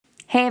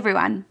Hey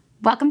everyone,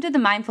 welcome to the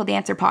Mindful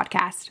Dancer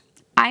podcast.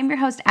 I'm your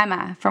host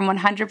Emma from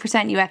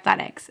 100% U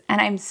Athletics,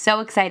 and I'm so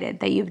excited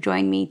that you've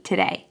joined me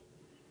today.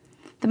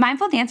 The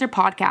Mindful Dancer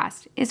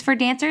podcast is for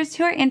dancers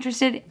who are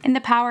interested in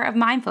the power of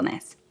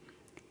mindfulness.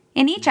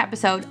 In each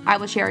episode, I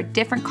will share a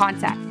different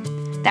concept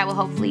that will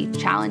hopefully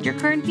challenge your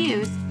current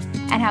views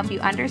and help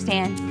you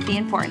understand the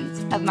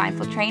importance of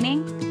mindful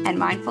training and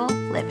mindful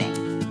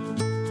living.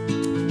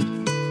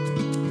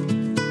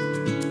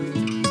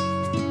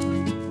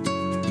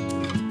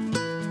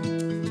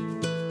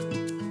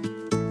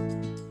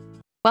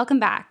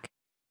 Welcome back.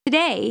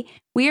 Today,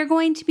 we are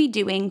going to be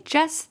doing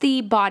just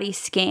the body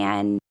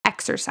scan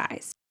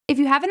exercise. If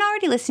you haven't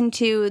already listened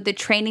to the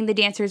Training the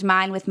Dancer's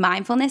Mind with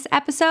Mindfulness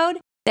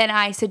episode, then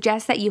I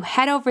suggest that you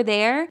head over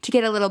there to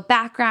get a little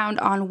background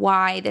on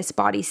why this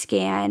body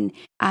scan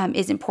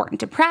is important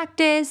to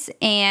practice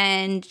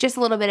and just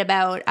a little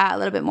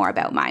bit more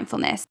about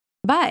mindfulness.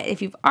 But if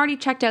you've already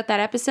checked out that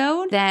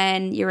episode,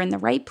 then you're in the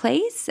right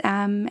place,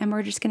 and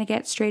we're just going to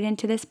get straight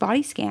into this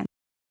body scan.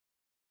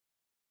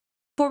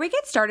 Before we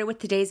get started with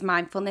today's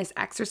mindfulness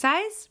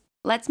exercise,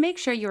 let's make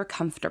sure you're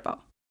comfortable.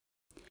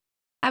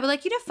 I would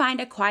like you to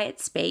find a quiet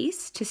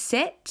space to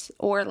sit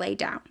or lay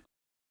down.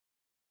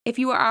 If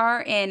you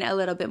are in a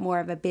little bit more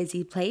of a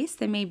busy place,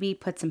 then maybe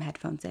put some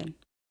headphones in.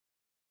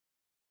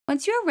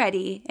 Once you're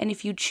ready, and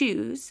if you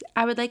choose,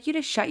 I would like you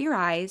to shut your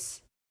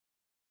eyes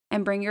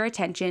and bring your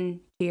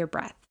attention to your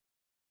breath.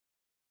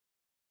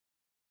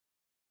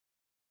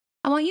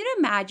 I want you to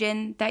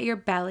imagine that your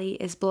belly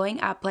is blowing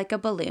up like a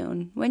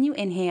balloon when you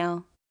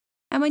inhale,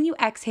 and when you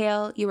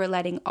exhale, you are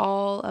letting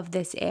all of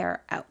this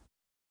air out.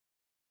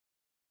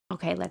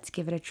 Okay, let's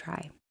give it a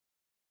try.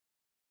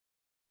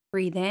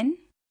 Breathe in.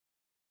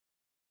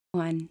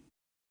 1,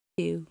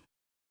 2,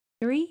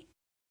 3.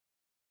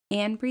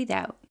 And breathe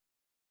out.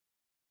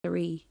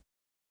 3,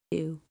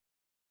 2,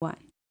 1.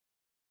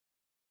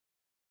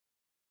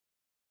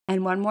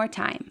 And one more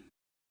time.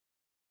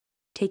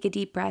 Take a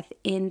deep breath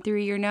in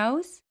through your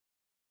nose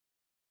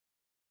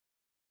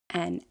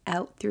and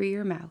out through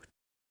your mouth.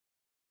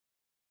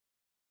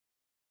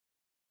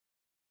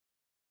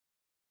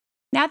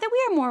 Now that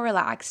we are more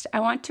relaxed, I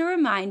want to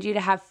remind you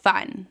to have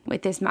fun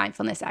with this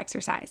mindfulness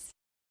exercise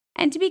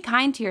and to be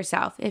kind to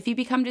yourself if you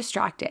become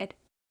distracted.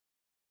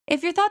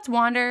 If your thoughts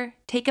wander,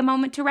 take a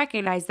moment to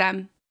recognize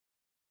them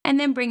and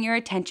then bring your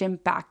attention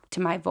back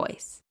to my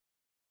voice.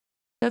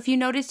 So if you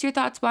notice your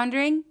thoughts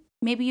wandering,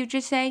 maybe you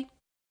just say,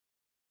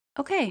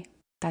 okay,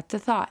 that's a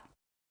thought.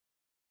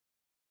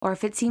 Or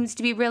if it seems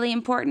to be really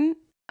important,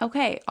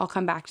 okay, I'll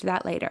come back to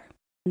that later,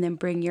 and then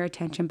bring your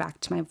attention back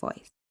to my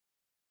voice.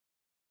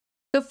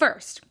 So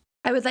first,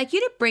 I would like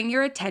you to bring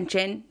your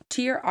attention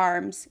to your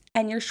arms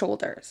and your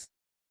shoulders.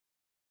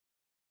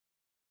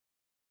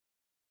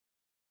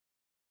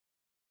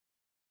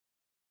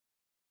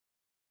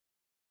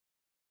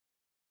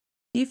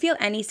 Do you feel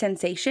any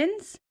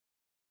sensations?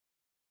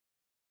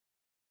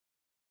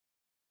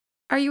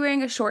 Are you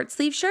wearing a short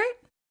sleeve shirt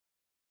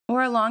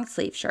or a long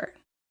sleeve shirt?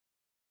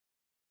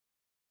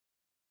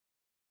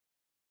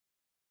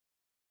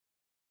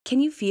 Can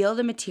you feel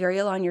the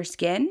material on your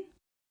skin?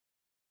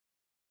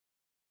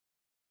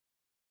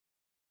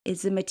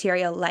 Is the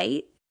material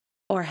light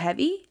or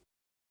heavy?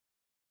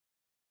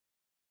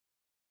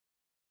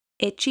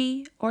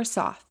 Itchy or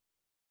soft?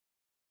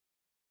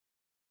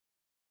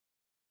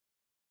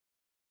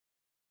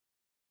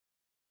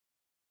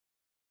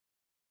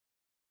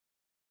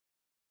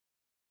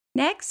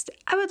 Next,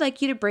 I would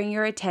like you to bring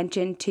your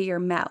attention to your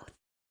mouth.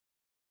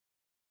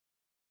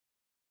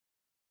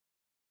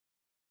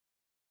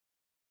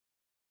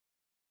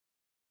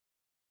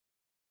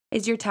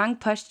 Is your tongue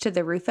pushed to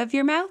the roof of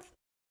your mouth?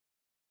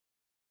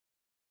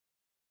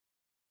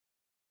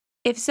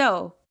 If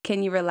so,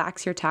 can you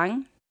relax your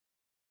tongue?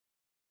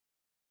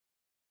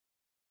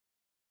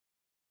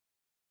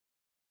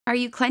 Are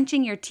you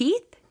clenching your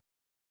teeth?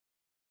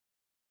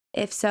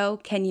 If so,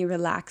 can you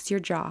relax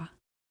your jaw?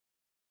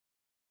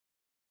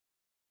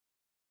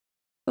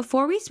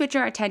 Before we switch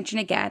our attention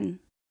again,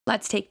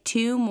 let's take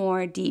 2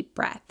 more deep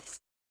breaths.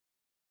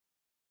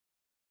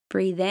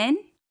 Breathe in.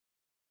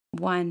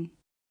 1,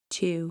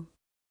 2,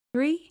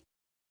 3.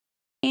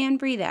 And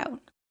breathe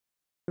out.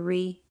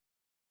 3,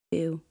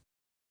 2,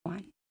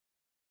 1.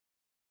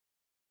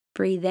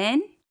 Breathe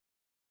in.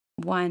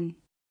 1,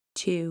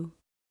 2,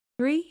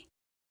 3.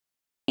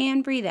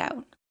 And breathe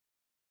out.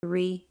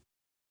 3,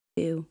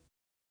 2,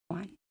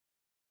 1.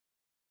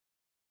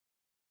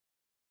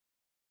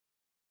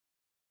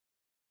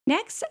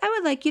 Next, I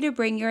would like you to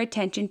bring your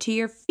attention to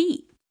your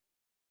feet.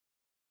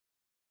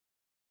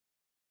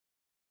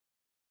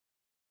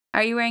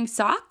 Are you wearing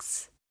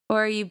socks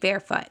or are you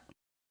barefoot?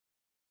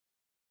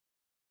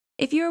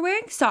 If you are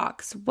wearing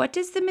socks, what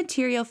does the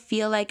material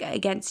feel like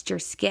against your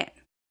skin?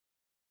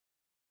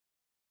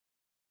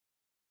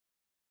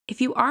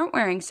 If you aren't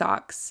wearing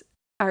socks,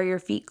 are your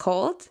feet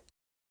cold?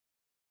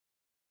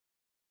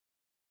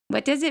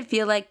 What does it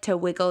feel like to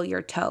wiggle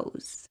your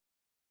toes?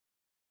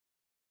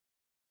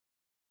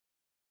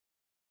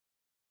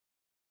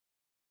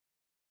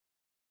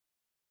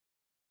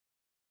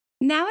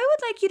 Now I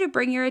would like you to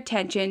bring your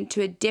attention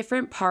to a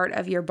different part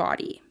of your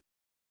body.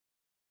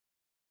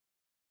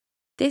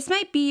 This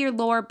might be your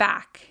lower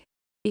back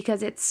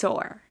because it's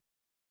sore,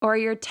 or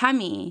your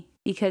tummy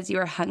because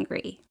you're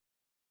hungry.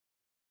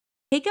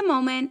 Take a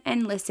moment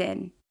and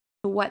listen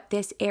to what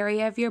this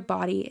area of your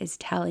body is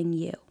telling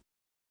you.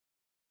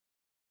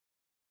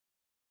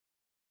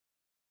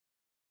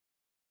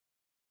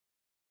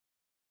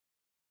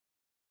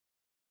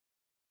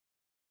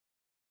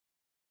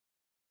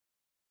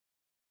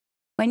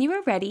 When you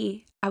are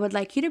ready, I would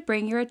like you to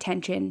bring your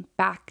attention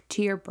back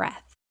to your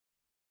breath.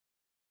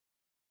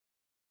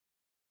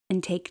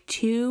 And take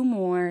 2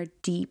 more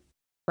deep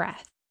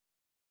breaths.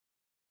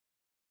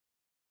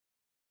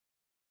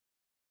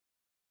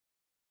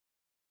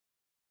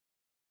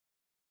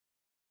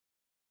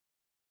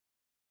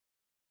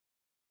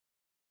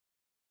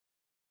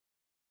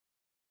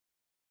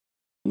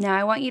 Now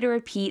I want you to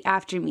repeat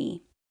after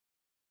me,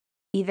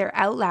 either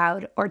out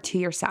loud or to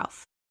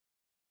yourself.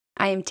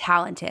 I am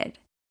talented.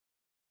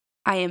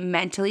 I am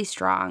mentally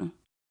strong,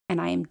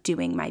 and I am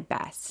doing my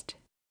best.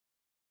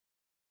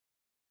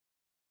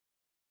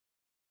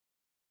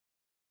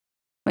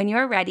 When you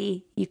are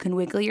ready, you can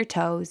wiggle your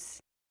toes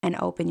and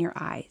open your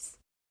eyes.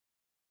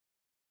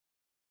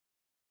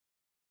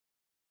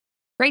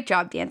 Great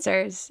job,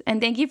 dancers, and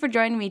thank you for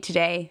joining me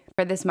today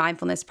for this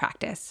mindfulness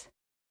practice.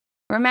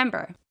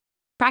 Remember,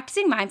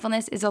 practicing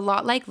mindfulness is a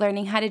lot like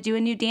learning how to do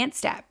a new dance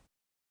step.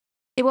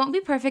 It won't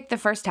be perfect the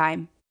first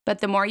time, but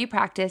the more you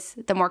practice,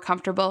 the more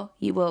comfortable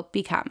you will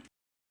become.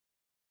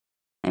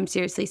 I'm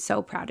seriously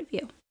so proud of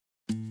you.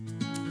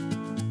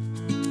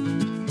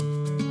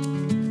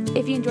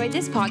 If you enjoyed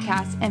this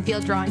podcast and feel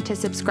drawn to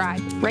subscribe,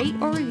 rate,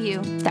 or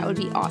review, that would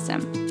be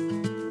awesome.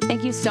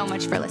 Thank you so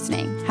much for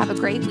listening. Have a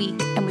great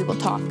week, and we will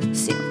talk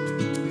soon.